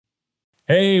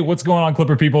Hey, what's going on,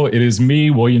 Clipper people? It is me,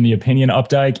 William the Opinion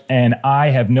Updike, and I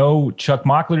have no Chuck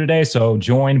Mockler today, so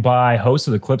joined by host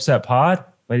of the Clipset pod.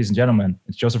 Ladies and gentlemen,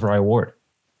 it's Joseph Raya-Ward.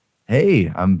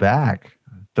 Hey, I'm back.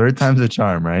 Third time's a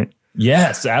charm, right?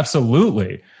 Yes,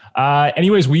 absolutely.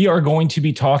 Anyways, we are going to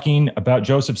be talking about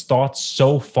Joseph's thoughts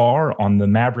so far on the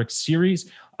Mavericks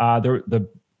series. The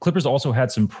Clippers also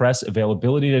had some press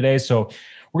availability today, so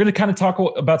we're going to kind of talk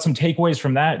about some takeaways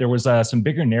from that. There was some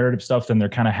bigger narrative stuff than there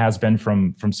kind of has been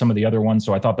from some of the other ones.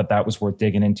 So I thought that was worth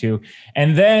digging into.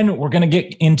 And then we're going to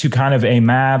get into kind of a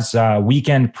Mavs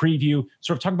weekend preview,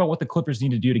 sort of talk about what the Clippers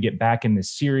need to do to get back in this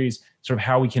series, sort of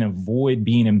how we can avoid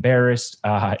being embarrassed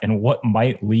and what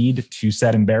might lead to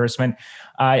said embarrassment.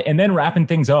 And then wrapping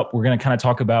things up, we're going to kind of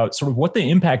talk about sort of what the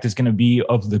impact is going to be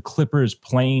of the Clippers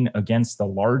playing against the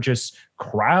largest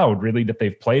crowd really that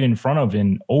they've played in front of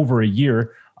in over a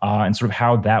year. And sort of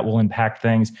how that will impact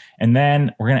things. And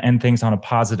then we're going to end things on a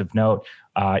positive note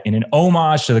in an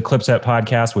homage to the Clipset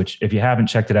podcast, which if you haven't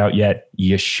checked it out yet,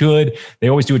 you should. They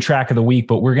always do a track of the week,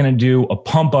 but we're going to do a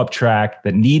pump up track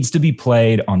that needs to be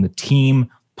played on the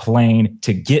team plane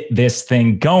to get this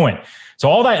thing going. So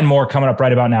all that and more coming up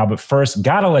right about now. But first,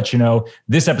 got to let you know,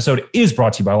 this episode is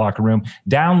brought to you by Locker Room.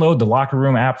 Download the Locker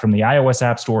Room app from the iOS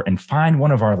App Store and find one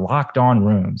of our locked on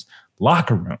rooms.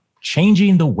 Locker Room.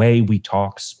 Changing the way we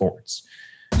talk sports.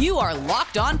 You are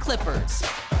Locked On Clippers,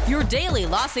 your daily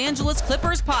Los Angeles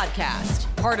Clippers podcast,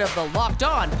 part of the Locked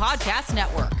On Podcast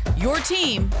Network, your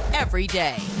team every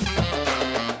day.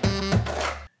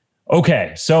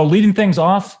 Okay, so leading things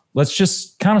off, let's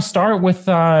just kind of start with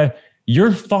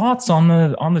your thoughts on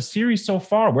the series so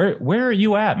far. Where are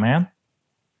you at, man?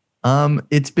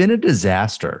 It's been a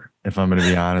disaster, if I'm going to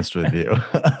be honest with you.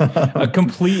 A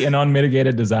complete and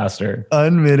unmitigated disaster.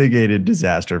 Unmitigated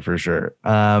disaster for sure.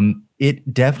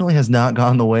 It definitely has not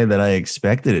gone the way that I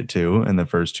expected it to in the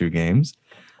first two games.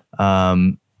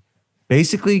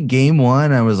 Basically, game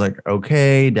one, I was like,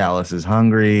 okay, Dallas is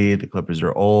hungry. The Clippers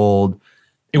are old.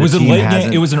 It was a late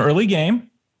game. It was an early game.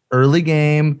 Early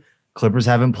game. Clippers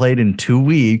haven't played in 2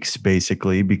 weeks,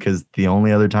 basically, because the only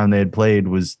other time they had played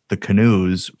was the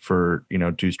Canoes for,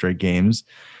 2 straight games.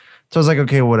 So I was like,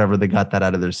 okay, whatever. They got that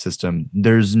out of their system.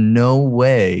 There's no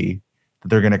way that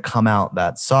they're going to come out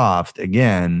that soft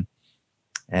again.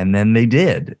 And then they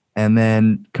did. And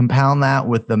then compound that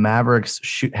with the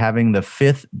Mavericks having the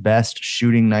 5th best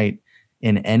shooting night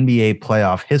in NBA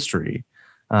playoff history,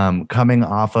 coming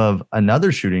off of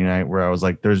another shooting night where I was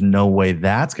like, there's no way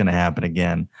that's going to happen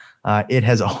again. It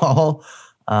has all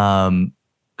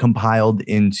compiled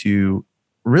into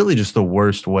really just the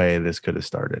worst way this could have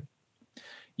started.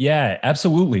 Yeah,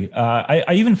 absolutely.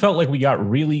 I even felt like we got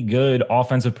really good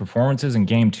offensive performances in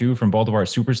game 2 from both of our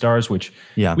superstars, which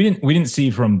we didn't see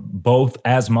from both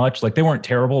as much. Like they weren't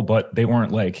terrible, but they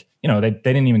weren't like, they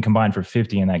didn't even combine for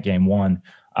 50 in that game 1.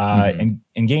 And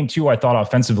in game 2, I thought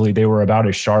offensively they were about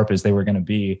as sharp as they were going to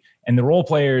be. And the role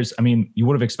players, I mean, you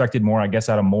would have expected more, I guess,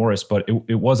 out of Morris, but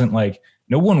it wasn't like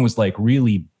no one was like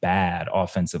really bad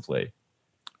offensively.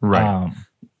 Right.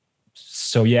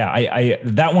 So yeah, I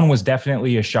that one was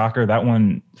definitely a shocker. That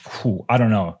one, I don't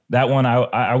know. That one,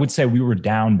 I would say we were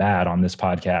down bad on this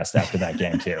podcast after that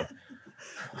game too.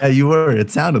 Yeah, you were.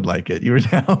 It sounded like it. You were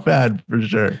down bad for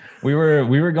sure. We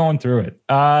were going through it.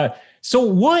 So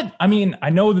what? I mean, I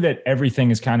know that everything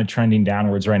is kind of trending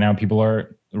downwards right now. People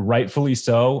are rightfully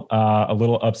so a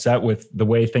little upset with the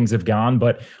way things have gone.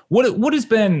 But what has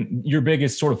been your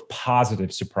biggest sort of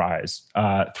positive surprise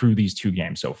through these 2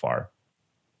 games so far?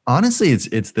 Honestly,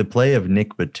 it's the play of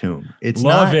Nick Batum.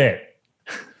 Love it.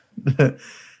 The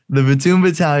Batum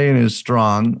battalion is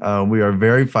strong. We are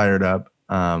very fired up.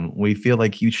 We feel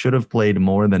like he should have played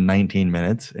more than 19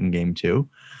 minutes in game 2.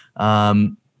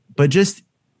 But just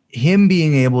him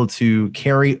being able to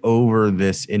carry over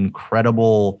this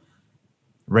incredible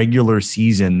regular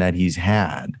season that he's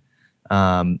had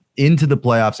into the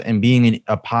playoffs and being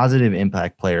a positive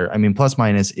impact player. I mean, plus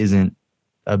minus isn't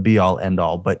a be all end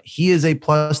all, but he is a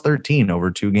plus 13 over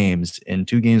 2 games in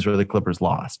 2 games where the Clippers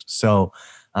lost. So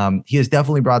he has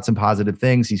definitely brought some positive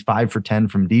things. He's 5 for 10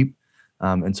 from deep.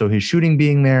 And so his shooting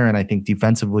being there, and I think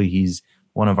defensively, he's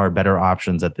one of our better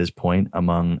options at this point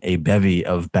among a bevy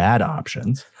of bad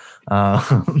options.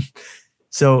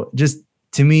 So just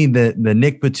to me, the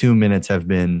Nick Batum minutes have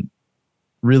been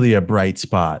really a bright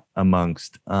spot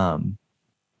amongst an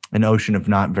ocean of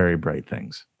not very bright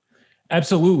things.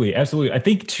 Absolutely. Absolutely. I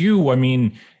think too, I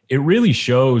mean, it really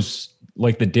shows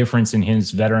like the difference in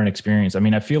his veteran experience. I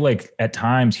mean, I feel like at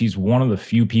times he's one of the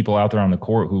few people out there on the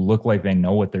court who look like they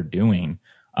know what they're doing.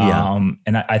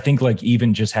 And I think like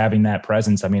even just having that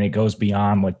presence, I mean, it goes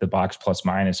beyond like the box plus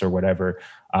minus or whatever.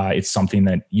 It's something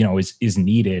that, you know, is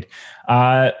needed.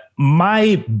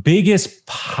 My biggest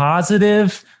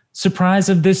positive surprise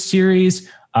of this series,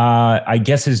 I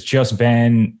guess, has just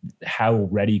been how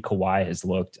ready Kawhi has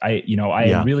looked. I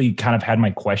really kind of had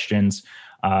my questions,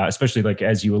 especially like,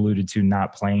 as you alluded to,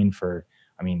 not playing for,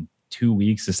 2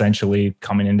 weeks essentially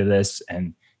coming into this.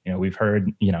 And, you know, we've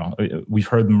heard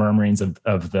the murmurings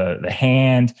of the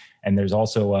hand, and there's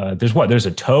also there's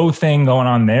a toe thing going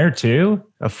on there too.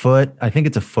 A foot. I think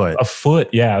it's a foot. A foot.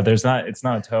 Yeah. It's not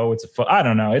a toe. It's a foot. I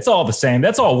don't know. It's all the same.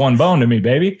 That's all one bone to me,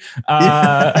 baby.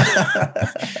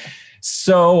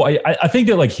 So I think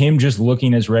that like him just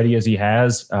looking as ready as he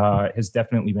has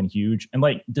definitely been huge. And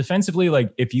like defensively,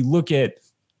 like if you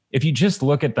just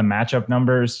look at the matchup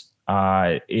numbers,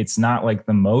 it's not like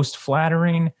the most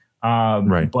flattering.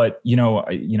 Right. But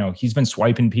he's been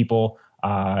swiping people.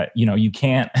 You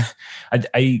can't.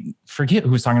 I forget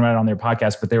who was talking about it on their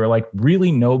podcast, but they were like,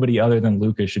 really nobody other than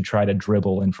Luka should try to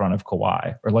dribble in front of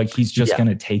Kawhi, or like he's just going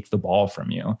to take the ball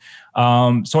from you.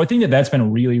 So I think that's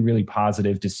been really, really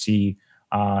positive to see.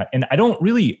 And I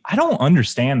don't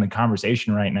understand the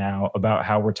conversation right now about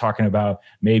how we're talking about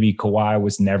maybe Kawhi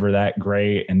was never that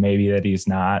great and maybe that he's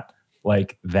not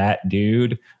like that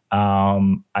dude. I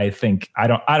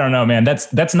don't know, man.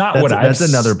 That's another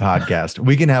podcast.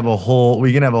 We can have a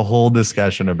whole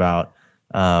discussion about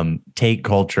take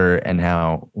culture and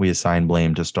how we assign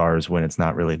blame to stars when it's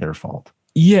not really their fault.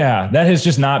 Yeah, that has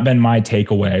just not been my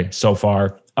takeaway so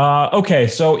far. Okay,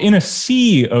 so in a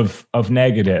sea of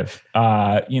negative,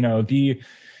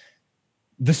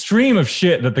 the stream of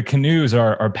shit that the canoes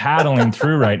are paddling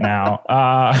through right now,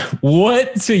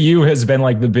 what to you has been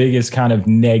like the biggest kind of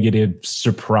negative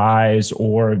surprise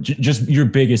or just your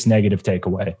biggest negative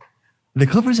takeaway? The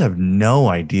Clippers have no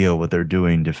idea what they're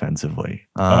doing defensively.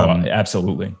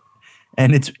 Absolutely.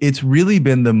 And it's really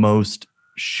been the most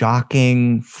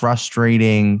shocking,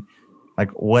 frustrating,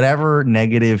 like whatever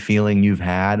negative feeling you've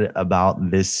had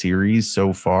about this series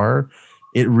so far,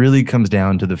 it really comes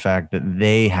down to the fact that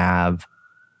they have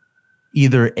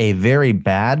either a very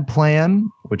bad plan,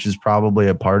 which is probably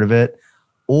a part of it,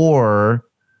 or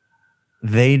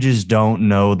they just don't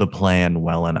know the plan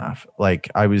well enough. Like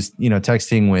I was,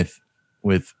 texting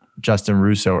with Justin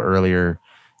Russo earlier,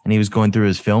 and he was going through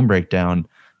his film breakdown,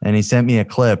 and he sent me a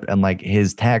clip, and like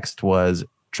his text was,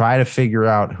 try to figure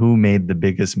out who made the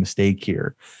biggest mistake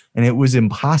here. And it was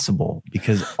impossible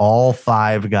because all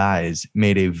 5 guys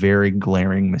made a very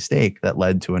glaring mistake that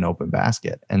led to an open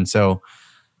basket. And so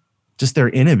just their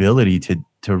inability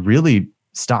to really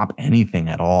stop anything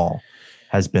at all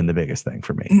has been the biggest thing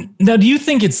for me. Now, do you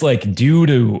think it's like due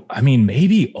to,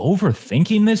 maybe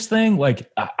overthinking this thing?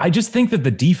 Like, I just think that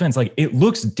the defense, like it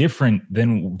looks different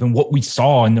than what we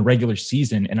saw in the regular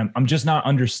season. And I'm just not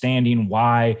understanding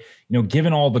why,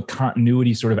 given all the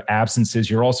continuity sort of absences,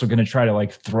 you're also going to try to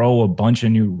like throw a bunch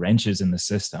of new wrenches in the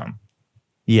system.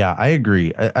 Yeah, I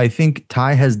agree. I think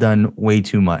Ty has done way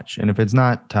too much. And if it's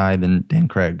not Ty, then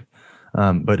Craig.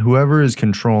 But whoever is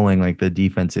controlling like the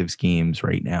defensive schemes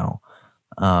right now,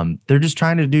 they're just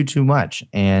trying to do too much.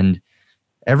 And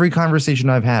every conversation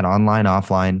I've had online,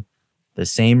 offline, the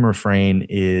same refrain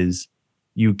is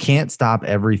you can't stop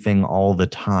everything all the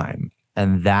time.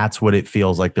 And that's what it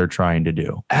feels like they're trying to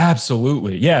do.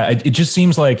 Absolutely. Yeah. It just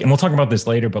seems like, and we'll talk about this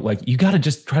later, but like, you got to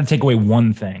just try to take away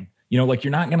one thing. Like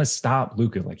you're not going to stop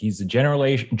Luka. Like he's a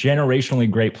generationally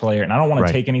great player. And I don't want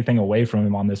to take anything away from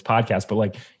him on this podcast, but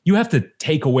like you have to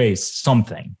take away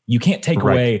something. You can't take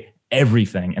away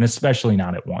everything, and especially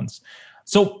not at once.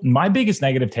 So my biggest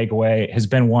negative takeaway has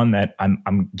been one that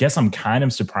I'm kind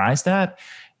of surprised at.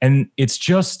 And it's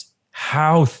just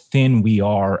how thin we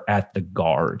are at the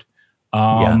guard. We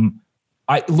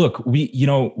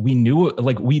knew,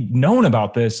 like we'd known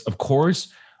about this, of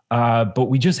course, but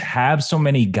we just have so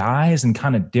many guys and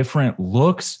kind of different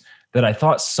looks that I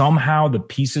thought somehow the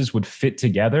pieces would fit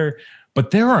together.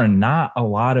 But there are not a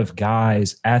lot of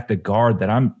guys at the guard that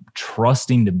I'm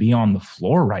trusting to be on the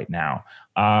floor right now.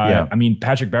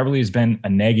 Patrick Beverley has been a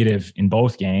negative in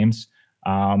both games,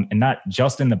 and not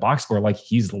just in the box score. Like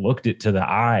he's looked it to the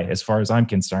eye as far as I'm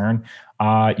concerned.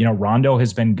 Rondo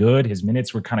has been good. His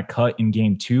minutes were kind of cut in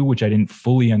game 2, which I didn't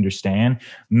fully understand.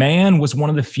 Man was one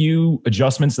of the few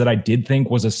adjustments that I did think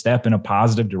was a step in a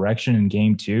positive direction in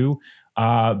game 2.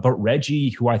 But Reggie,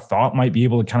 who I thought might be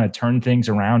able to kind of turn things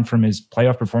around from his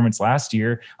playoff performance last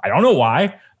year, I don't know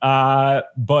why,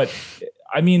 but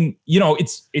I mean,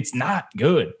 it's not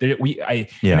good.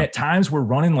 And at times we're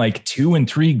running like 2 and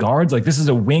 3 guards. Like, this is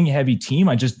a wing heavy team.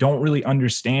 I just don't really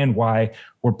understand why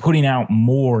we're putting out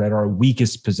more at our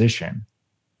weakest position.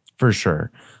 For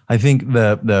sure. I think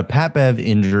the Pat Bev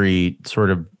injury sort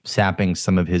of sapping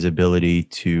some of his ability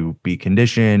to be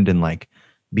conditioned and like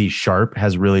be sharp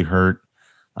has really hurt.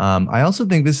 I also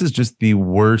think this is just the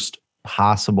worst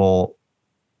possible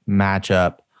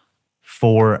matchup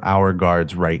for our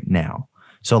guards right now.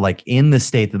 So like in the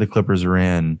state that the Clippers are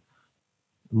in,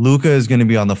 Luka is going to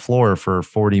be on the floor for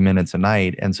 40 minutes a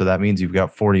night. And so that means you've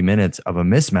got 40 minutes of a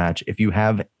mismatch if you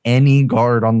have any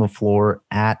guard on the floor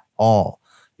at all,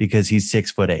 because he's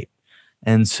 6'8".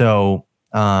 And so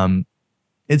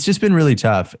it's just been really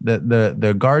tough.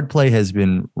 The guard play has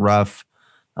been rough.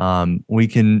 We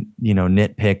can,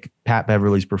 nitpick Pat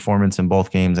Beverly's performance in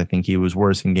both games. I think he was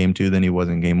worse in game 2 than he was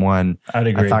in game 1. I'd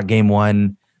agree. I thought game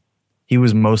 1, he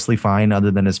was mostly fine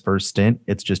other than his first stint.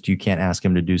 It's just you can't ask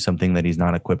him to do something that he's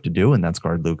not equipped to do, and that's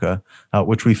guard Luka,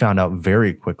 which we found out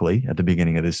very quickly at the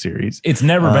beginning of this series. It's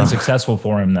never been successful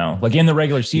for him, though. Like in the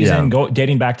regular season,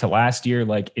 dating back to last year,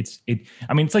 like it's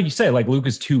like you say, like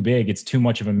Luka's too big. It's too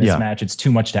much of a mismatch. Yeah. It's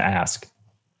too much to ask.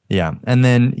 Yeah. And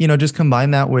then, just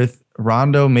combine that with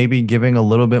Rondo maybe giving a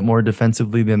little bit more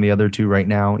defensively than the other two right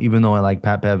now, even though I like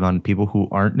Pat Bev on people who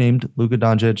aren't named Luka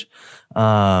Doncic.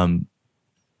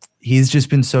 He's just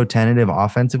been so tentative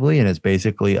offensively, and it's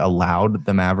basically allowed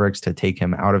the Mavericks to take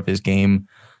him out of his game.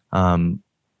 I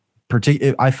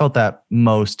felt that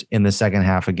most in the second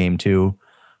half of game 2,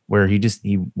 where he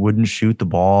wouldn't shoot the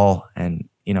ball. And,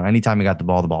 anytime he got the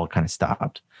ball kind of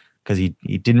stopped because he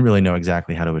didn't really know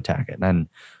exactly how to attack it. And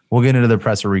we'll get into the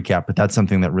presser recap, but that's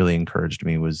something that really encouraged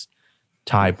me was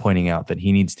Ty pointing out that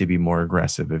he needs to be more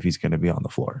aggressive if he's going to be on the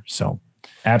floor. So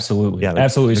absolutely. Yeah,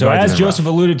 absolutely. So as Joseph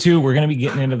alluded to, we're going to be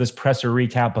getting into this presser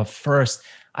recap, but first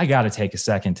I got to take a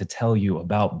second to tell you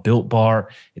about Built Bar.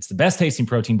 It's the best tasting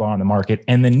protein bar on the market,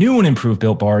 and the new and improved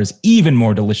Built Bar is even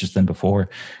more delicious than before.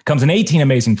 Comes in 18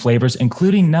 amazing flavors,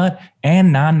 including nut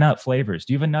and non-nut flavors.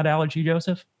 Do you have a nut allergy,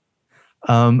 Joseph?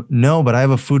 No, but I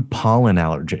have a food pollen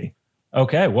allergy.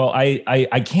 Okay, well,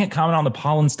 I can't comment on the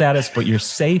pollen status, but you're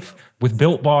safe with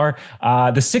Built Bar.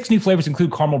 The 6 new flavors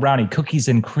include caramel brownie, cookies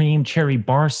and cream, cherry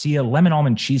barcia, lemon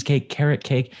almond cheesecake, carrot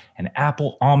cake, and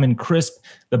apple almond crisp.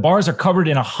 The bars are covered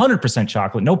in 100%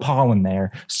 chocolate, no pollen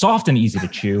there, soft and easy to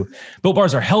chew. Built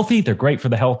Bars are healthy. They're great for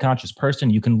the health-conscious person.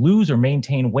 You can lose or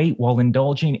maintain weight while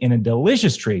indulging in a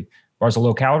delicious treat. Bars are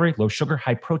low calorie, low sugar,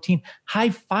 high protein, high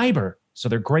fiber, so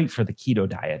they're great for the keto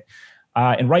diet.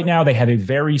 And right now they have a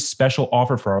very special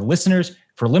offer for our listeners.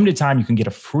 For a limited time, you can get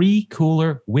a free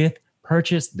cooler with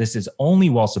purchase. This is only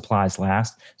while supplies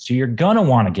last, so you're going to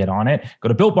want to get on it. Go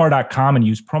to BuiltBar.com and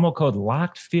use promo code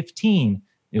LOCKED15.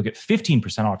 You'll get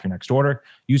 15% off your next order.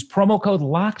 Use promo code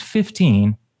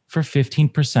LOCKED15 for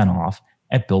 15% off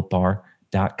at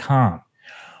BuiltBar.com.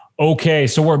 Okay,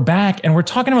 so we're back and we're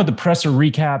talking about the presser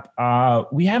recap.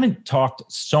 We haven't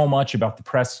talked so much about the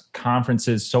press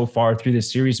conferences so far through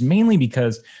this series, mainly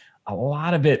because a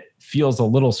lot of it feels a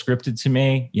little scripted to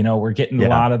me. We're getting a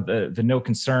lot of the no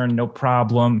concern, no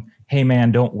problem. Hey,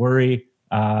 man, don't worry.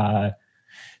 This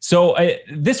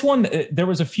one, there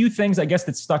was a few things, I guess,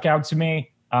 that stuck out to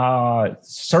me.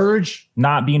 Serge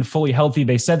not being fully healthy.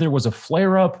 They said there was a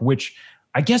flare-up, which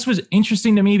I guess was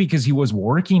interesting to me because he was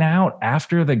working out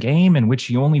after the game in which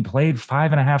he only played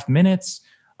 5.5 minutes.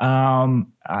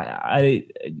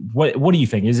 What do you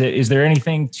think? Is there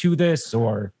anything to this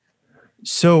or?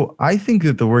 So I think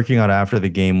that the working out after the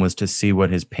game was to see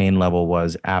what his pain level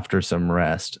was after some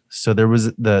rest. So there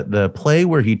was the play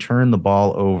where he turned the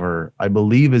ball over, I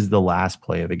believe is the last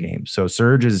play of the game. So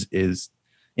Serge is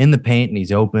in the paint and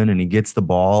he's open and he gets the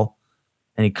ball.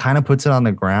 And he kind of puts it on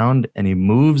the ground and he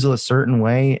moves a certain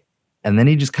way. And then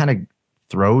he just kind of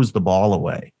throws the ball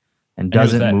away and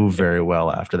doesn't move very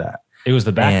well after that. It was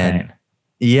the back pain.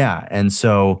 Yeah. And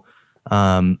so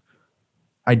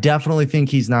I definitely think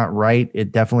he's not right.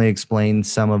 It definitely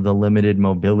explains some of the limited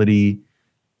mobility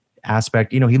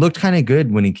aspect. He looked kind of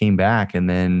good when he came back. And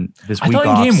then this week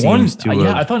off seems to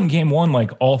I thought in game 1,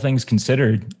 like all things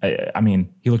considered, I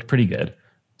mean, he looked pretty good.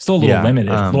 Still a little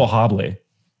limited, a little hobbly.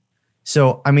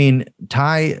 So, I mean,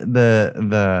 Ty,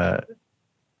 the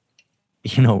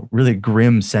really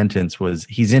grim sentence was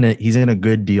he's in a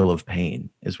good deal of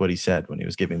pain is what he said when he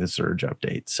was giving the Surge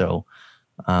update. So,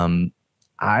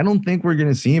 I don't think we're going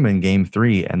to see him in game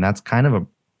 3, and that's kind of a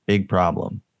big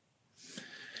problem.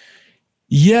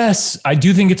 Yes, I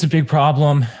do think it's a big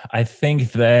problem. I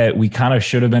think that we kind of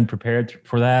should have been prepared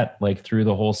for that, like through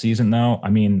the whole season, though. I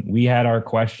mean, we had our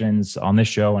questions on this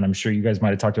show, and I'm sure you guys might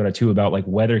have talked about it too, about like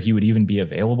whether he would even be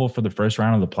available for the first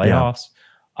round of the playoffs.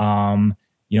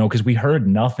 Because we heard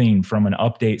nothing from an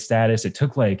update status. It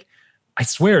took I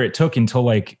swear it took until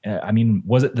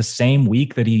was it the same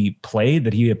week that he played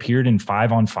that he appeared in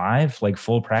 5-on-5, like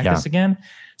full practice again?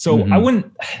 So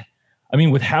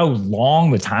with how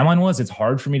long the timeline was, it's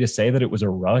hard for me to say that it was a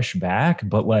rush back,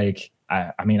 but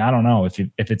I don't know if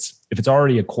it's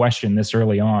already a question this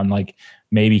early on, like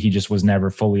maybe he just was never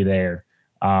fully there,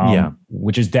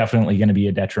 which is definitely going to be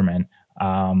a detriment.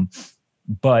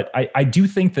 But I do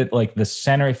think that like the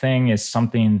center thing is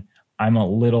something I'm a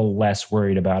little less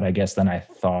worried about, I guess, than I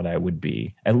thought I would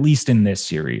be, at least in this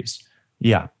series.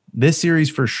 Yeah, this series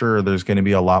for sure, there's going to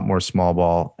be a lot more small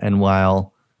ball. And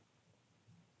while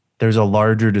there's a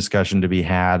larger discussion to be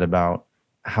had about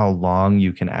how long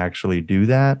you can actually do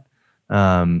that,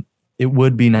 it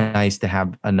would be nice to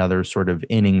have another sort of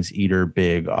innings eater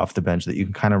big off the bench that you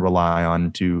can kind of rely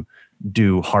on to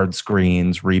do hard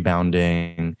screens,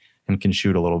 rebounding, and can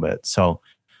shoot a little bit. So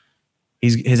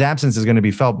his absence is going to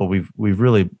be felt, but we've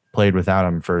really played without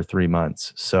him for 3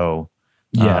 months. So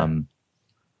there's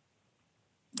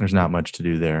not much to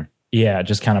do there. Yeah, it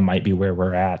just kind of might be where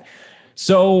we're at.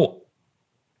 So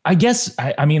I guess,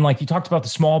 like you talked about the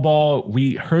small ball,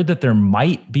 we heard that there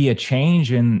might be a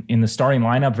change in the starting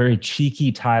lineup. Very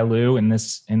cheeky Ty Lue in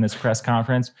this press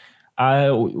conference.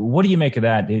 What do you make of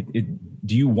that?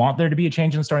 Do you want there to be a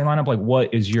change in the starting lineup? Like,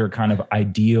 what is your kind of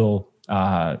ideal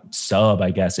sub,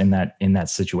 I guess, in that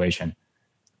situation?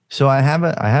 So I have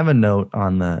a note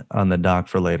on the doc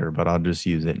for later, but I'll just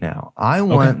use it now. I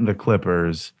want the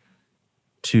Clippers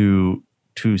to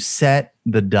set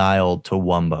the dial to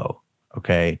Wumbo.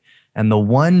 Okay. And the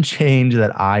one change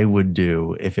that I would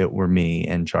do if it were me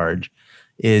in charge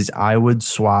is I would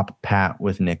swap Pat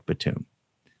with Nick Batum.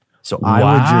 So I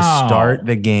would just start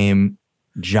the game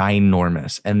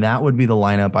ginormous. And that would be the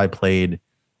lineup I played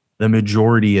the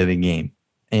majority of the game.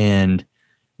 And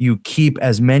you keep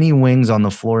as many wings on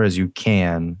the floor as you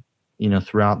can,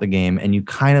 throughout the game. And you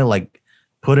kind of like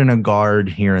put in a guard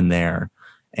here and there.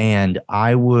 And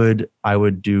I would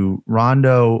do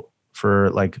Rondo for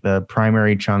like the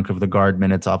primary chunk of the guard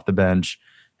minutes off the bench.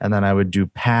 And then I would do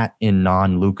Pat in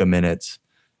non-Luka minutes.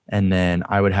 And then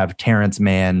I would have Terrence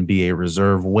Mann be a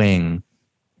reserve wing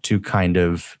to kind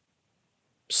of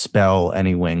spell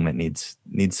any wing that needs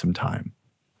some time.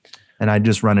 And I'd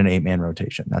just run an 8-man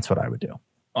rotation. That's what I would do.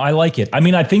 I like it.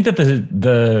 I think that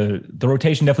the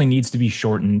rotation definitely needs to be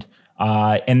shortened.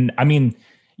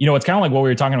 It's kind of like what we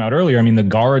were talking about earlier. The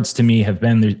guards to me have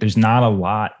been, there's not a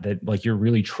lot that like you're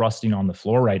really trusting on the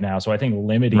floor right now. So I think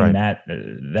limiting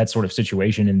that sort of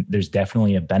situation, and there's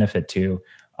definitely a benefit to.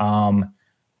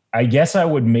 I guess I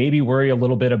would maybe worry a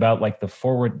little bit about like the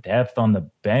forward depth on the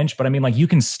bench, but you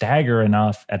can stagger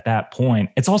enough at that point.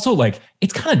 It's also like,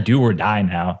 it's kind of do or die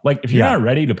now. Like if you're not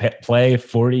ready to play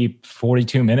 40,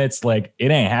 42 minutes, like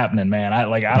it ain't happening, man. I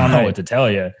don't know what to tell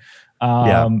you.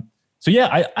 So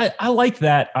yeah, I like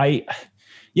that. I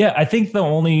think the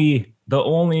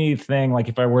only thing, like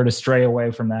if I were to stray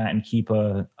away from that and keep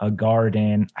a guard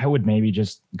in, I would maybe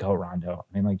just go Rondo.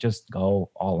 Just go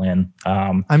all in.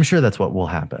 I'm sure that's what will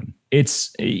happen.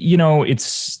 It's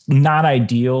not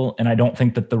ideal, and I don't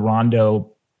think that the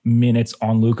Rondo minutes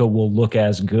on Luka will look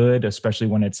as good, especially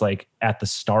when it's like at the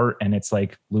start and it's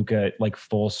like Luka like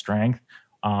full strength.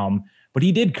 But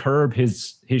he did curb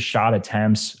his shot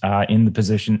attempts in the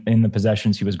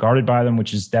possessions he was guarded by them,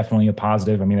 which is definitely a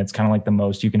positive. It's kind of like the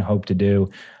most you can hope to do.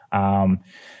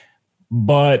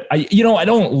 But I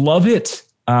don't love it.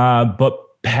 But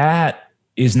Pat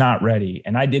is not ready,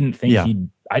 and I didn't think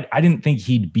I didn't think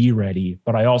he'd be ready.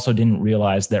 But I also didn't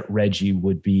realize that Reggie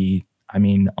would be,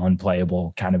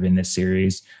 unplayable kind of in this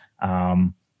series. I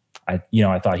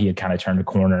thought he had kind of turned a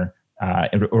corner.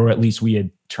 Or at least we had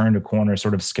turned a corner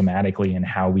sort of schematically in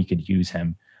how we could use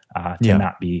him to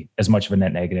not be as much of a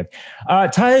net negative.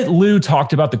 Ty Lue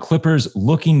talked about the Clippers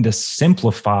looking to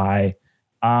simplify.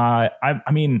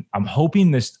 I'm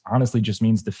hoping this honestly just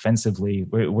means defensively.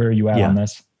 Where are you at on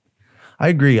this? I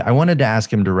agree. I wanted to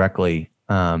ask him directly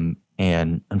and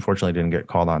unfortunately didn't get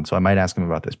called on. So I might ask him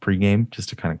about this pregame just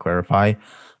to kind of clarify.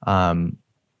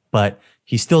 But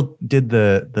he still did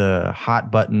the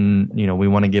hot button, we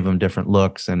want to give him different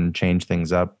looks and change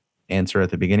things up answer at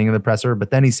the beginning of the presser.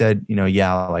 But then he said,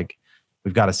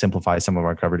 we've got to simplify some of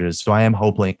our coverages. So I am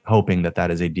hoping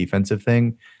that is a defensive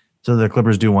thing. So the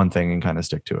Clippers do one thing and kind of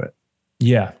stick to it.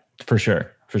 Yeah, for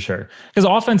sure. Because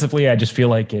offensively, I just feel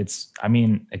like it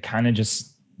kind of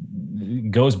just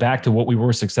goes back to what we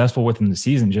were successful with in the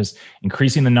season, just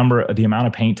increasing the amount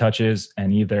of paint touches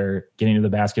and either getting to the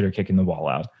basket or kicking the ball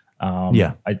out.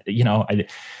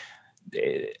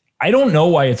 I don't know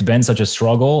why it's been such a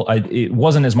struggle. It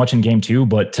wasn't as much in game 2,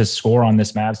 but to score on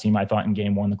this Mavs team, I thought in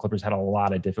game 1, the Clippers had a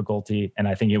lot of difficulty. And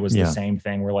I think it was the same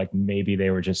thing where like maybe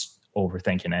they were just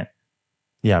overthinking it.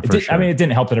 Yeah, for sure. I mean, it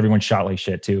didn't help that everyone shot like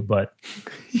shit too, but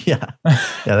yeah,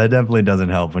 that definitely doesn't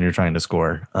help when you're trying to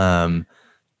score.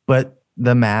 But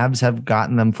the Mavs have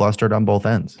gotten them flustered on both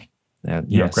ends.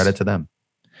 Credit to them.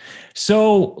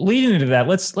 So leading into that,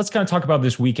 let's kind of talk about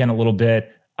this weekend a little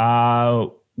bit.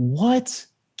 What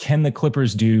can the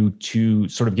Clippers do to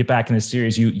sort of get back in the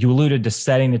series? You alluded to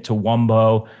setting it to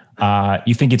Wumbo.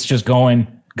 You think it's just going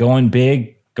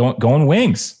big, going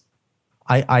wings?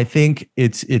 I think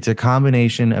it's a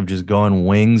combination of just going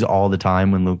wings all the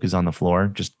time when Luke is on the floor.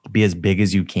 Just be as big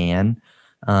as you can.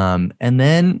 And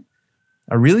then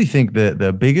I really think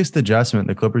the biggest adjustment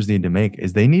the Clippers need to make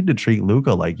is they need to treat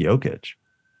Luka like Jokic.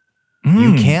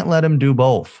 You can't let him do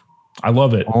both. I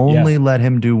love it. Only let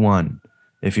him do one.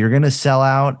 If you're going to sell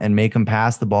out and make him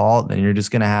pass the ball, then you're just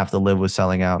going to have to live with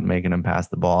selling out and making him pass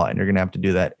the ball. And you're going to have to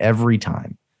do that every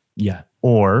time. Yeah.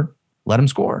 Or let him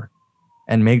score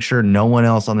and make sure no one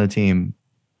else on the team,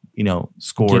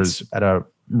 scores at a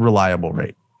reliable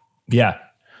rate. Yeah.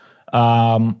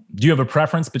 Do you have a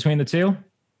preference between the two?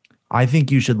 I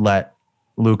think you should let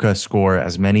Luka score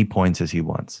as many points as he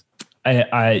wants. I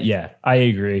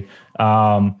agree.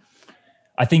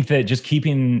 I think that just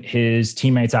keeping his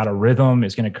teammates out of rhythm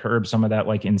is going to curb some of that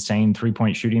like insane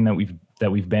 3-point shooting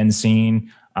that we've been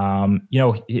seeing.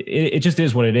 It just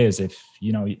is what it is.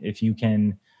 If you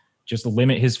can just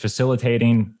limit his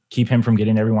facilitating, keep him from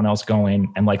getting everyone else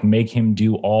going, and like make him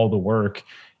do all the work,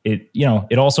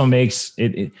 it also makes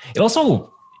it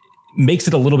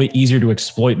a little bit easier to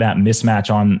exploit that mismatch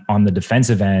on the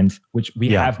defensive end, which we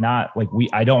have not,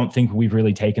 I don't think we've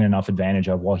really taken enough advantage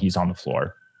of while he's on the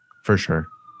floor. For sure.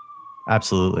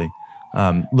 Absolutely.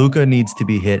 Luka needs to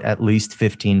be hit at least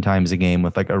 15 times a game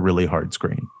with like a really hard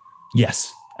screen.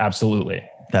 Yes, absolutely.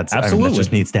 That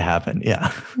just needs to happen.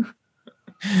 Yeah.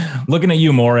 Looking at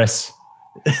you, Morris.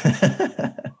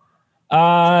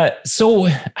 So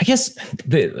I guess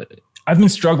I've been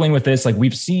struggling with this. Like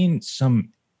we've seen some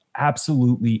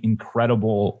absolutely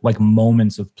incredible like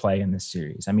moments of play in this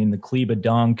series. I mean, the Kleba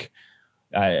dunk,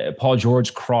 Paul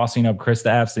George crossing up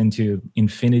Kristaps into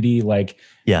infinity. Like,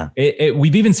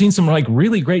 we've even seen some like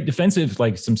really great defensive,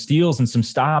 like some steals and some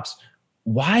stops.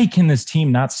 Why can this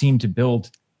team not seem to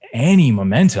build any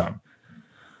momentum?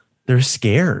 They're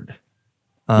scared.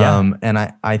 And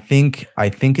I think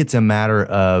it's a matter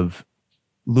of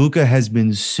Luka has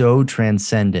been so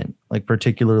transcendent, like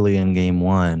particularly in game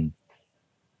 1,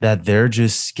 that they're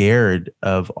just scared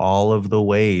of all of the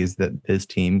ways that this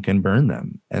team can burn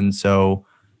them. And so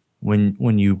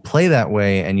when you play that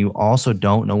way and you also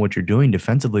don't know what you're doing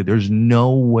defensively, there's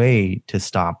no way to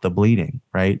stop the bleeding,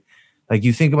 right? Like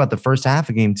you think about the first half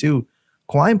of game 2,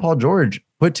 Kawhi and Paul George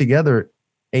put together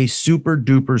a super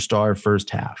duper star first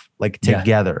half, like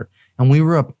together. And we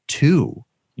were up 2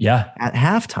 at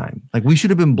halftime. Like we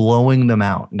should have been blowing them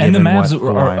out. And the Mavs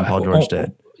Kawhi and Paul George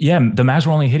did. Yeah, the Mavs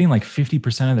were only hitting like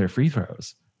 50% of their free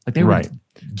throws. Like they were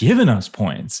giving us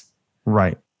points.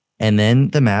 Right. And then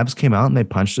the Mavs came out and they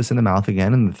punched us in the mouth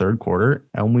again in the third quarter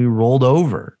and we rolled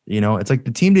over. It's like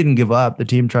the team didn't give up. The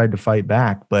team tried to fight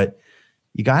back, but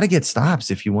you got to get stops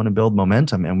if you want to build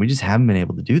momentum. And we just haven't been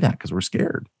able to do that because we're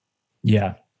scared.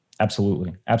 Yeah,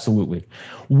 absolutely. Absolutely.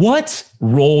 What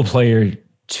role player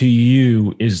to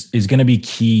you is going to be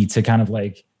key to kind of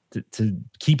like to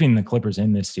keeping the Clippers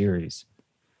in this series?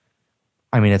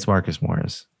 I mean, it's Marcus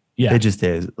Morris. Yeah. It just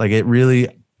is. Like it really,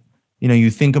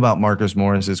 you think about Marcus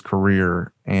Morris's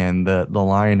career and the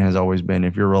line has always been,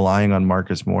 if you're relying on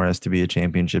Marcus Morris to be a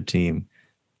championship team,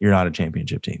 you're not a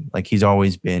championship team. Like he's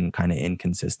always been kind of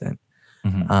inconsistent.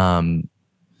 Mm-hmm.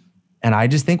 And I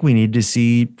just think we need to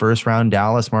see first round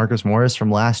Dallas Marcus Morris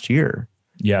from last year.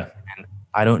 Yeah. And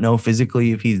I don't know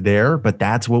physically if he's there, but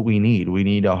that's what we need. We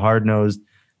need a hard-nosed,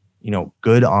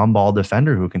 good on-ball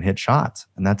defender who can hit shots.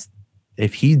 And that's,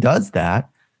 if he does that,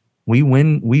 we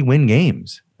win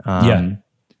games. And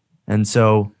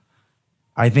so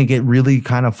I think it really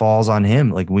kind of falls on him.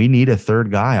 Like we need a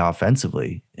third guy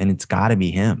offensively and it's got to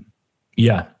be him.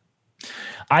 Yeah.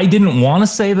 I didn't want to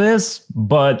say this,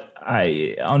 but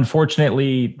I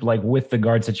unfortunately, like with the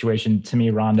guard situation, to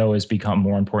me, Rondo has become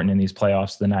more important in these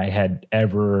playoffs than I had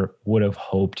ever would have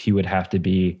hoped he would have to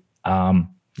be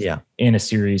in a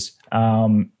series.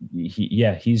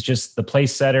 He's just the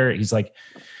place setter. He's like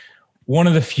one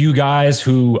of the few guys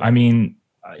who, I mean,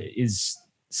 is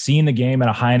seeing the game at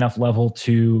a high enough level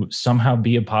to somehow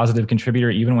be a positive contributor,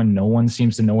 even when no one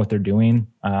seems to know what they're doing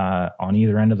on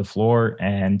either end of the floor.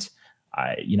 And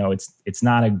it's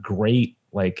not a great,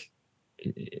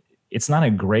 it's not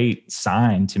a great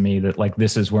sign to me that like,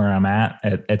 this is where I'm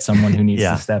at someone who needs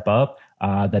to step up,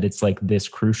 that it's like this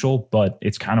crucial, but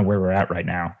it's kind of where we're at right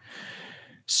now.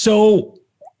 So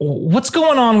what's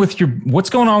going on with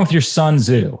your son,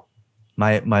 Zoo?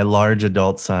 My large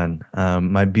adult son,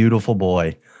 my beautiful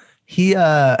boy. He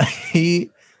had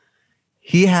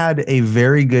a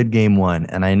very good game one,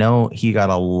 and I know he got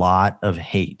a lot of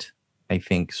hate, I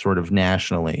think, sort of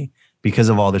nationally because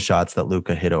of all the shots that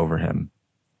Luka hit over him.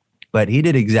 But he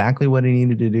did exactly what he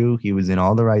needed to do. He was in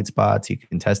all the right spots. He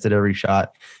contested every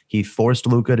shot. He forced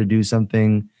Luka to do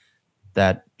something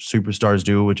that superstars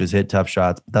do, which is hit tough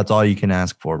shots. But that's all you can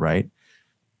ask for, right?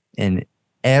 And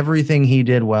everything he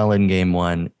did well in game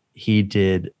one, he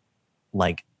did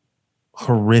like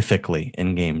horrifically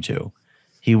in game two.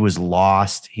 He was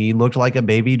lost. He looked like a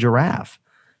baby giraffe.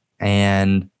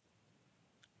 And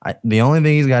the only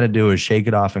thing he's got to do is shake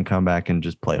it off and come back and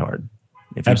just play hard.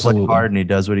 If he plays hard and he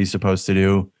does what he's supposed to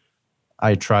do,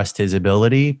 I trust his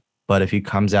ability. But if he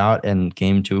comes out and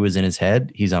game two is in his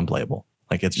head, he's unplayable.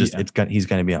 Like he's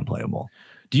going to be unplayable.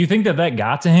 Do you think that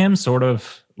got to him, sort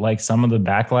of like some of the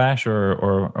backlash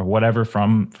or whatever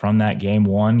from that game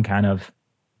one kind of?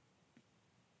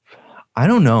 I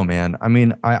don't know, man. I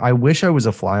mean, I wish I was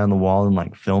a fly on the wall in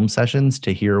like film sessions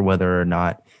to hear whether or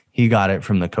not he got it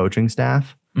from the coaching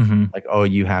staff. Mm-hmm. Like, oh,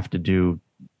 you have to do,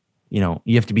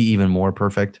 you have to be even more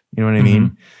perfect. You know what I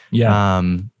mean? Yeah.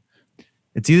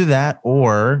 It's either that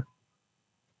or,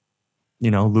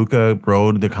 Luka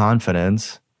rode the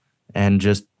confidence and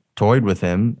just toyed with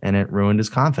him and it ruined his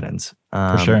confidence,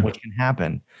 for sure. Which can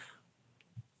happen.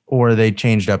 Or they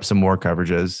changed up some more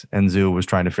coverages and Zoo was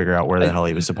trying to figure out where the hell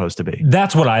he was supposed to be.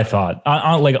 That's what I thought.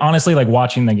 Honestly, like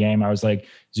watching the game, I was like,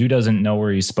 Zoo doesn't know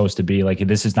where he's supposed to be. Like,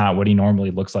 this is not what he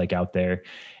normally looks like out there.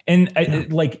 And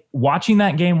like watching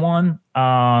that game one,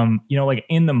 like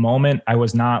in the moment, I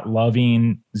was not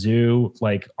loving Zoo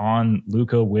like on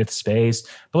Luka with space.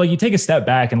 But like you take a step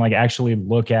back and like actually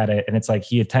look at it, and it's like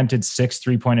he attempted 6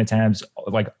 3-point attempts,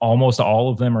 like almost all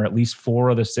of them, or at least 4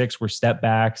 of the 6 were step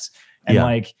backs. And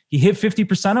like he hit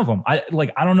 50% of them. I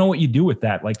don't know what you do with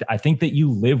that. Like, I think that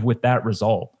you live with that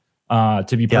result, to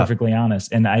be perfectly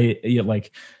honest. And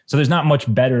so there's not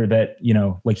much better that,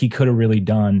 like he could have really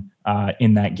done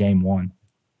in that game one.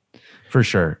 For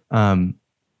sure.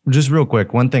 Just real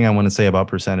quick, one thing I want to say about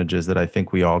percentages that I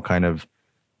think we all kind of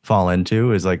fall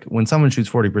into is like when someone shoots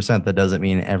 40%, that doesn't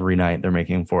mean every night they're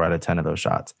making 4 out of 10 of those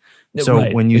shots.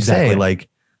 So when you say like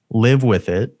live with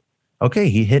it,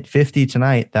 okay, he hit 50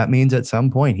 tonight. That means at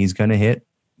some point he's going to hit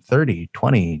 30,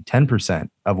 20, 10%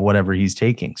 of whatever he's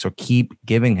taking. So keep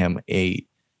giving him a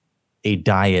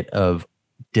diet of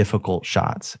difficult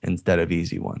shots instead of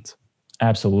easy ones.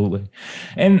 Absolutely.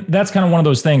 And that's kind of one of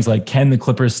those things, like, can the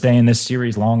Clippers stay in this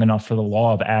series long enough for the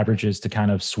law of averages to kind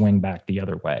of swing back the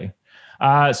other way?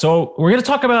 So we're going to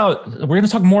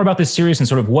talk more about this series and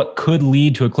sort of what could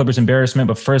lead to a Clippers embarrassment.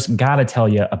 But first, got to tell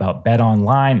you about Bet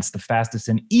Online. It's the fastest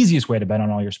and easiest way to bet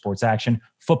on all your sports action.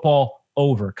 Football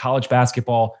over, college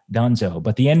basketball donezo.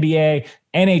 But the NBA,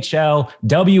 NHL,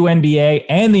 WNBA,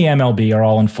 and the MLB are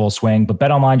all in full swing. But Bet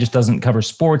Online just doesn't cover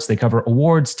sports. They cover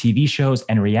awards, TV shows,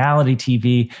 and reality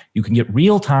TV. You can get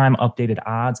real-time updated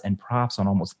odds and props on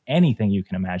almost anything you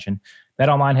can imagine.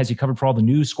 BetOnline has you covered for all the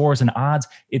news, scores, and odds.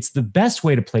 It's the best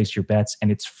way to place your bets, and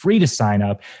it's free to sign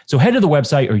up. So head to the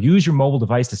website or use your mobile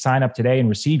device to sign up today and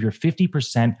receive your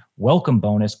 50% welcome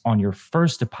bonus on your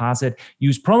first deposit.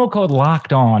 Use promo code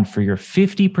LOCKEDON for your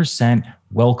 50%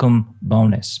 welcome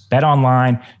bonus.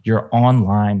 BetOnline, your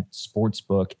online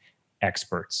sportsbook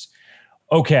experts.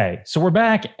 Okay, so we're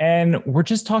back, and we're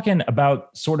just talking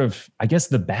about sort of, I guess,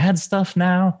 the bad stuff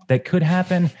now that could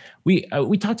happen. We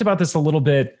talked about this a little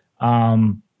bit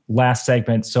last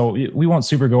segment, so we won't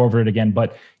super go over it again,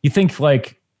 but you think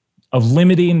like of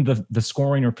limiting the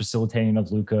scoring or facilitating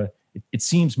of Luka, it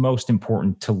seems most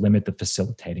important to limit the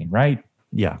facilitating, right?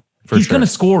 Yeah, he's going to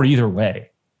score either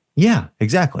way. Yeah,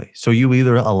 exactly. So you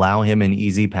either allow him an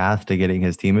easy path to getting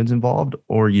his teammates involved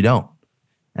or you don't.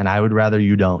 And I would rather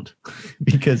you don't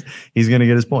because he's going to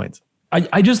get his points.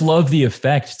 I just love the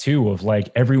effect too of like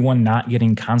everyone not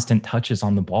getting constant touches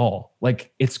on the ball.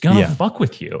 Like it's going to fuck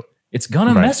with you. It's going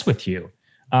to mess with you.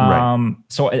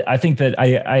 So I think that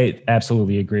I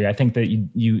absolutely agree. I think that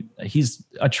he's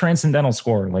a transcendental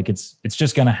scorer. Like it's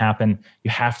just going to happen.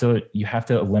 You have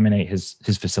to eliminate his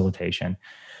facilitation.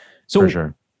 So for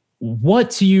sure. what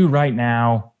to you right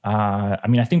now? I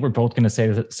mean, I think we're both going to say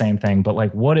the same thing, but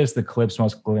like, what is the Clips'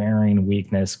 most glaring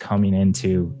weakness coming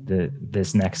into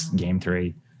this next game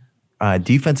 3?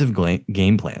 Defensive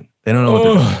game plan. They don't know what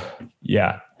they're doing.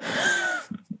 Yeah.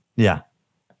 Yeah.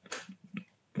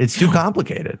 It's too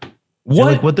complicated.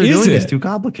 What they're doing is too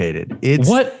complicated.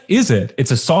 What is it?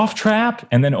 It's a soft trap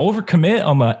and then overcommit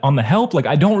on the help. Like,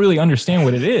 I don't really understand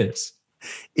what it is.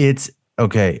 It's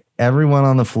okay. Everyone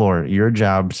on the floor, your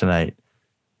job tonight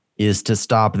is to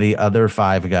stop the other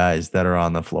 5 guys that are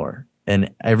on the floor.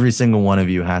 And every single one of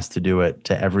you has to do it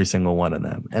to every single one of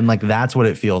them. And like, that's what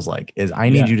it feels like is I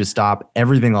need you to stop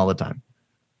everything all the time,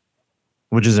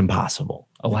 which is impossible.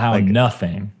 Allow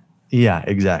nothing. Yeah,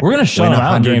 exactly. We're going to shut them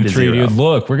out in game 3, dude.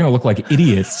 Look, we're going to look like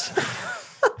idiots.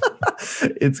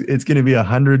 It's going to be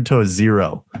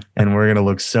 100-0 and we're going to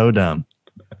look so dumb.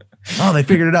 Oh, they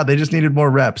figured it out. They just needed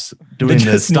more reps doing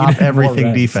the stop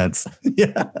everything defense.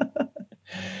 Yeah.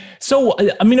 So,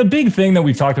 I mean, a big thing that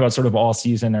we've talked about sort of all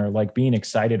season or like being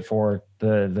excited for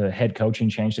the head coaching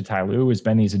change to Ty Lue has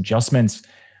been these adjustments.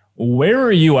 Where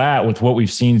are you at with what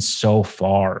we've seen so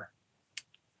far?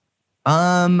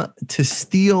 To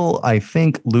steal, I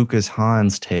think, Lucas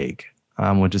Hahn's take,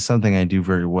 which is something I do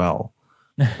very well.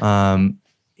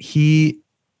 He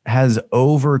has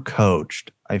overcoached,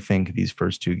 I think, these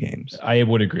first 2 games. I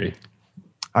would agree.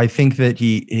 I think that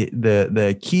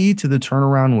the key to the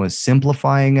turnaround was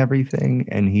simplifying everything.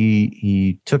 And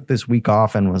he took this week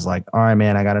off and was like, all right,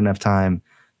 man, I got enough time.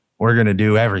 We're going to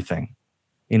do everything,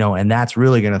 and that's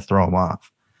really going to throw him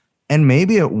off. And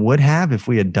maybe it would have if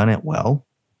we had done it well.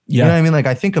 Yeah. You know what I mean? Like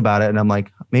I think about it and I'm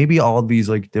like, maybe all these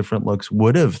like different looks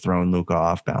would have thrown Luka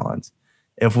off balance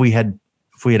if we had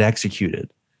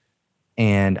executed.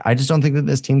 And I just don't think that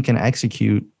this team can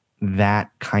execute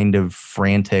that kind of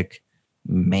frantic,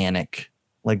 manic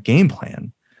like game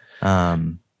plan.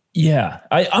 Yeah,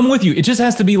 I'm with you. It just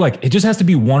has to be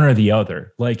one or the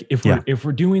other. Like if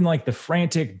we're doing like the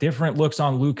frantic different looks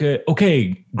on Luka,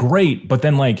 okay, great. But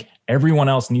then like everyone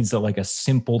else needs a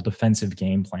simple defensive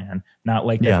game plan, not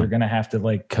like that they're going to have to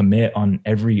like commit on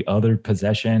every other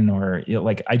possession or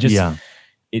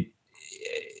it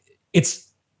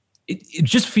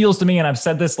just feels to me. And I've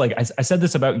said this, like I said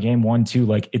this about game 1 too.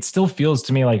 Like it still feels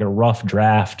to me like a rough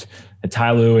draft that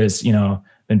Ty Lue is,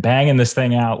 been banging this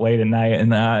thing out late at night,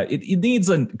 and it needs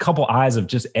a couple eyes of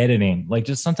just editing. Like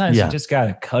just sometimes you just got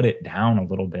to cut it down a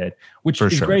little bit, which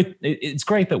is great. It's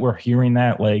great that we're hearing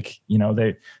that. Like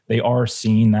they are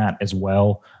seeing that as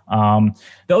well. The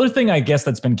other thing I guess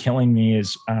that's been killing me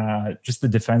is just the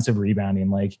defensive rebounding.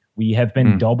 Like we have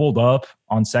been doubled up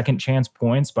on second chance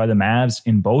points by the Mavs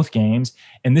in both games.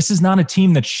 And this is not a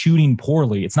team that's shooting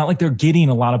poorly. It's not like they're getting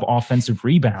a lot of offensive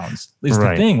rebounds is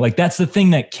the thing. Like that's the thing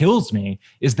that kills me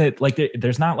is that like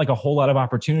there's not like a whole lot of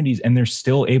opportunities and they're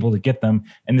still able to get them.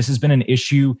 And this has been an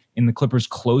issue in the Clippers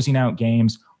closing out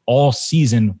games all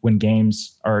season when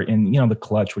games are in, the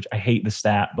clutch, which I hate the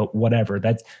stat, but whatever.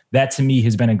 That to me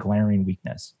has been a glaring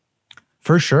weakness.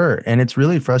 For sure. And it's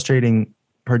really frustrating,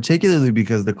 particularly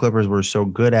because the Clippers were so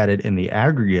good at it in the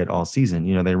aggregate all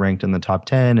season. They ranked in the top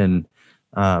 10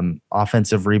 and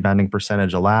offensive rebounding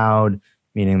percentage allowed,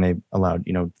 meaning they allowed,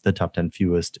 the top 10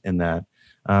 fewest in that.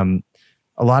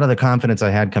 A lot of the confidence I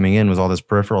had coming in was all this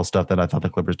peripheral stuff that I thought the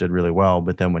Clippers did really well.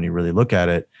 But then when you really look at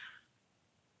it,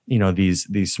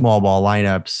 these small ball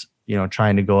lineups,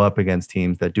 trying to go up against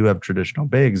teams that do have traditional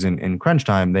bigs in crunch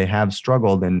time, they have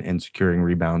struggled in securing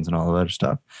rebounds and all of that other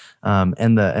stuff.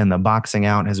 And the boxing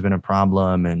out has been a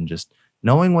problem, and just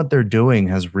knowing what they're doing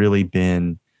has really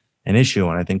been an issue.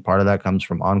 And I think part of that comes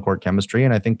from on-court chemistry.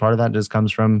 And I think part of that just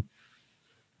comes from,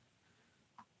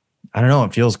 I don't know,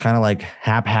 it feels kind of like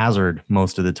haphazard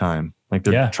most of the time. Like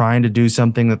they're trying to do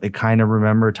something that they kind of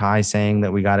remember Ty saying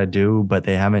that we got to do, but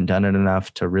they haven't done it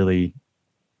enough to really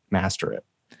master it.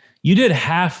 You did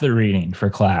half the reading for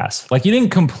class. Like you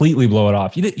didn't completely blow it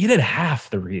off. You did half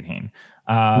the reading.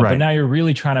 But now you're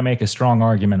really trying to make a strong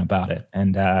argument about it.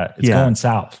 And it's going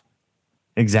south.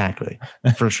 Exactly.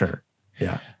 For sure.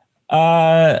 Yeah.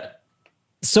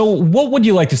 So what would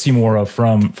you like to see more of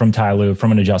from Ty Lue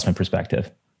from an adjustment perspective?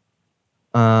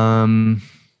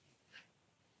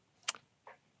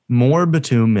 More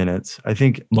Batum minutes. I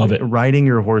think love it. Riding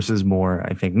your horses more.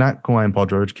 I think not Kawhi and Paul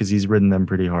George because he's ridden them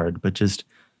pretty hard, but just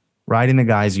riding the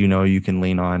guys you can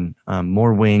lean on.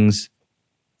 More wings,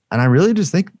 and I really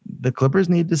just think the Clippers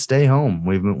need to stay home.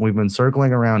 We've been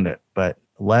circling around it, but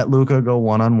let Luka go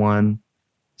 1-on-1.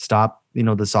 Stop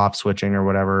the soft switching or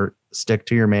whatever. Stick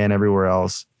to your man everywhere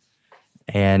else,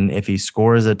 and if he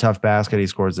scores a tough basket, he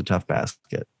scores a tough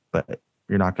basket. But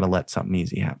you're not going to let something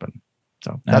easy happen.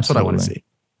 So that's what I want to see.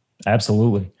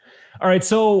 Absolutely. All right.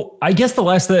 So I guess the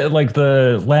last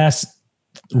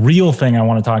real thing I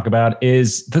want to talk about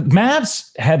is the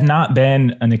Mavs have not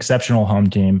been an exceptional home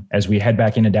team as we head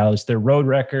back into Dallas. Their road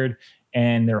record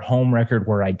and their home record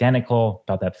were identical,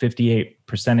 about that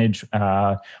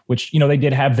 58%, which, they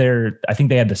did have I think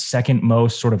they had the second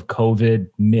most sort of COVID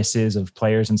misses of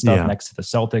players and stuff next to the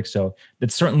Celtics. So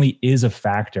that certainly is a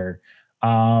factor.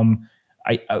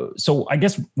 So I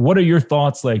guess, what are your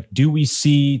thoughts? Like, do we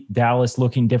see Dallas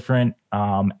looking different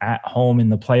at home in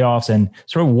the playoffs? And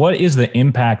sort of what is the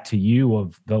impact to you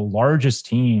of the largest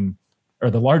team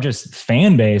or the largest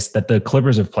fan base that the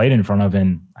Clippers have played in front of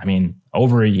in,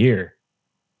 over a year?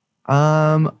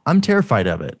 I'm terrified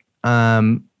of it.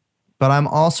 But I'm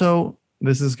also,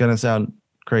 this is going to sound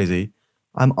crazy,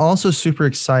 I'm also super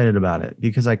excited about it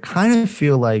because I kind of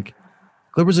feel like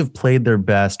Clippers have played their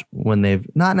best when they've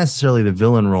not necessarily the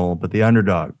villain role, but the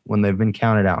underdog. When they've been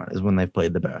counted out is when they've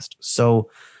played the best. So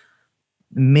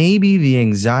maybe the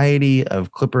anxiety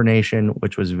of Clipper Nation,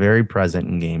 which was very present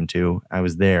in game 2, I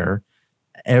was there.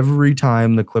 Every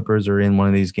time the Clippers are in one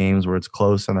of these games where it's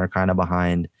close and they're kind of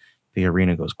behind, the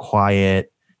arena goes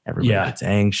quiet. Everybody gets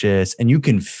anxious and you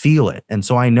can feel it. And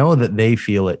so I know that they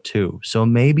feel it too. So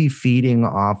maybe feeding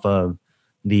off of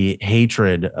the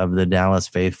hatred of the Dallas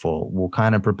faithful will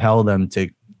kind of propel them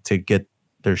to get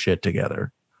their shit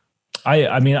together.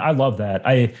 I love that.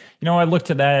 I looked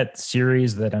at that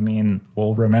series that,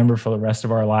 we'll remember for the rest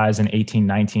of our lives in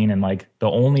 18-19. And like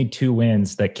the only 2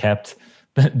 wins that kept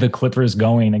the Clippers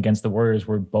going against the Warriors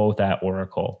were both at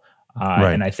Oracle.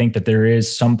 Right. And I think that there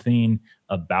is something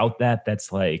about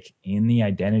that's like in the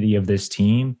identity of this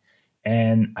team.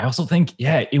 And I also think,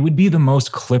 it would be the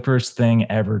most Clippers thing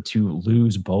ever to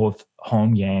lose both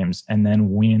home games and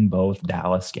then win both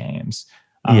Dallas games.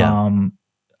 I'm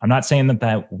not saying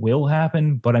that will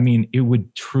happen, but it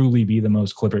would truly be the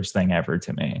most Clippers thing ever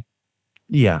to me.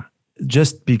 Yeah.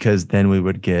 Just because then we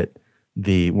would get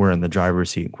we're in the driver's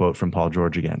seat quote from Paul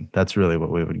George again. That's really what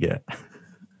we would get.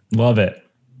 Love it.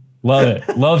 Love it.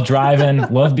 Love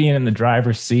driving. Love being in the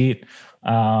driver's seat.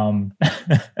 We're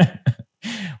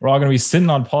all going to be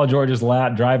sitting on Paul George's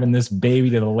lap, driving this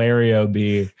baby to the Larry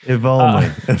B. If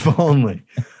only. All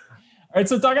right.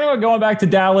 So talking about going back to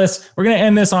Dallas, we're going to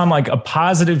end this on like a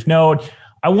positive note.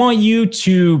 I want you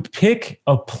to pick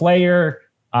a player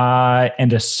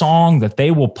and a song that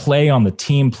they will play on the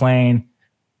team plane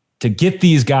to get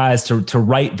these guys to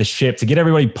right the ship, to get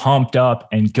everybody pumped up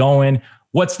and going.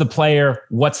 What's the player?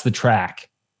 What's the track?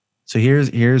 So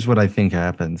here's what I think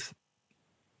happens.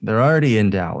 They're already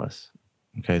in Dallas.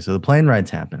 Okay, so the plane rides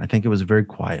happen. I think it was a very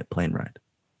quiet plane ride.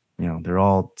 They're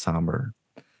all somber.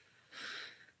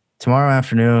 Tomorrow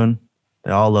afternoon,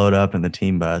 they all load up in the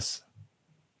team bus.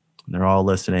 They're all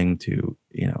listening to,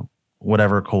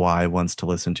 whatever Kawhi wants to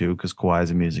listen to, because Kawhi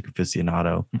is a music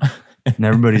aficionado. And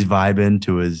everybody's vibing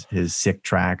to his sick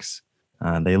tracks.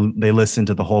 They listen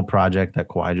to the whole project that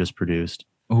Kawhi just produced.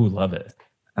 Ooh, love it.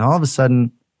 And all of a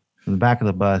sudden, from the back of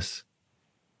the bus,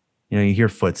 you hear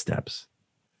footsteps.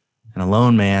 And a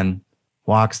lone man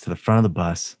walks to the front of the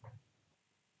bus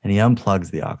and he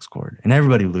unplugs the aux cord. And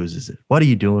everybody loses it. What are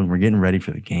you doing? We're getting ready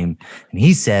for the game. And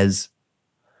he says,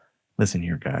 listen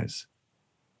here, guys.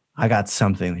 I got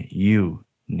something that you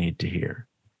need to hear.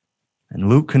 And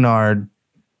Luke Kennard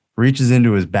reaches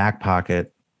into his back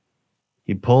pocket.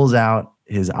 He pulls out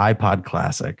his iPod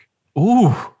Classic.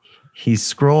 Ooh. He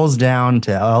scrolls down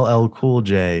to LL Cool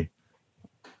J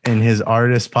in his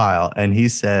artist file, and he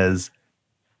says,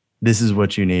 this is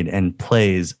what you need, and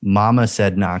plays Mama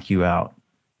Said Knock You Out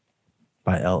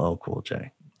by LL Cool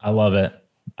J. I love it.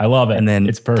 And then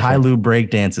it's perfect. Ty Lue break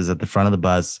dances at the front of the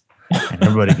bus, and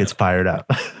everybody gets fired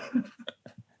up.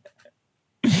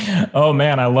 Oh,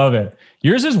 man, I love it.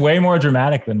 Yours is way more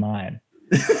dramatic than mine.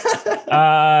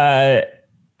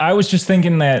 I was just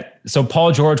thinking that, so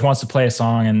Paul George wants to play a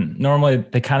song, and normally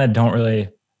they kind of don't really,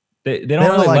 they don't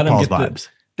really like let him Paul's get vibes.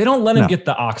 They don't let him get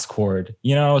the aux cord.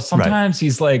 Sometimes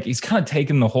he's kind of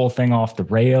taking the whole thing off the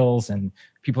rails, and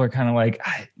people are kind of like,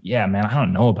 yeah, man, I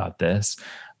don't know about this.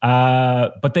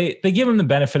 But they give him the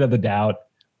benefit of the doubt.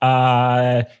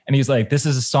 And he's like, this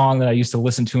is a song that I used to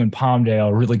listen to in Palmdale.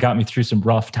 It really got me through some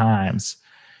rough times.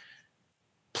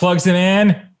 Plugs it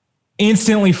in,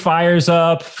 instantly fires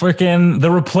up freaking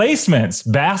The Replacements,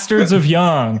 Bastards of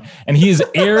Young. And he's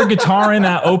air guitaring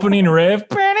that opening riff.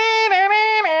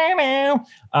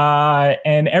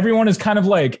 And everyone is kind of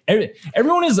like,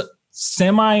 everyone is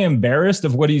semi-embarrassed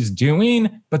of what he's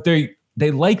doing, but they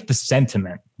like the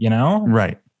sentiment,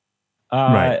 Right.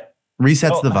 Right.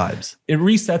 Resets the vibes. It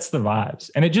resets the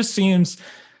vibes. And it just seems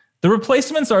The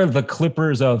Replacements are the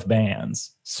Clippers of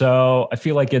bands. So I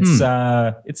feel like it's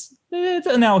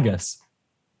analogous.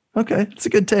 Okay, it's a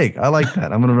good take. I like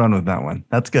that. I'm going to run with that one.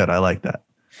 That's good. I like that.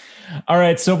 All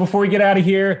right. So before we get out of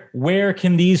here, where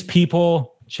can these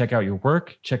people check out your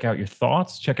work, check out your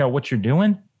thoughts, check out what you're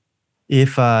doing?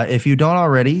 If you don't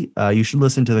already, you should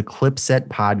listen to the Clipset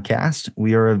podcast.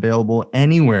 We are available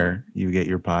anywhere you get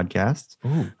your podcasts.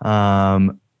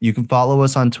 You can follow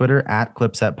us on Twitter at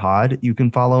ClipsetPod. You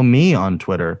can follow me on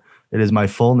Twitter. It is my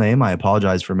full name. I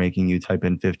apologize for making you type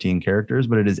in 15 characters,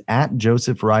 but it is at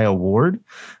Joseph Raya-Ward.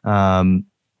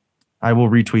 I will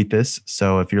retweet this.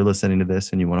 So if you're listening to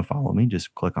this and you want to follow me,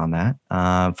 just click on that.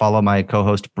 Follow my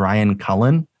co-host, Brian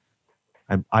Cullen.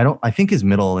 I think his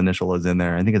middle initial is in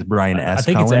there. I think it's Brian S. I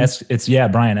think Cullen. it's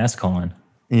Brian S. Cullen.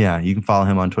 Yeah, you can follow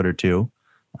him on Twitter too.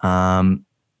 We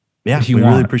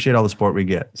really appreciate all the support we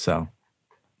get. So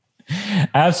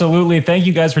absolutely. Thank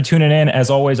you guys for tuning in. As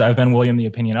always, I've been William the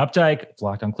Opinion Updike. It's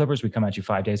Locked On Clippers. We come at you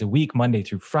 5 days a week, Monday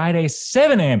through Friday,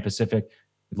 7 a.m. Pacific.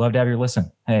 We'd love to have your listen.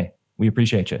 Hey, we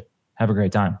appreciate you. Have a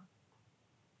great time.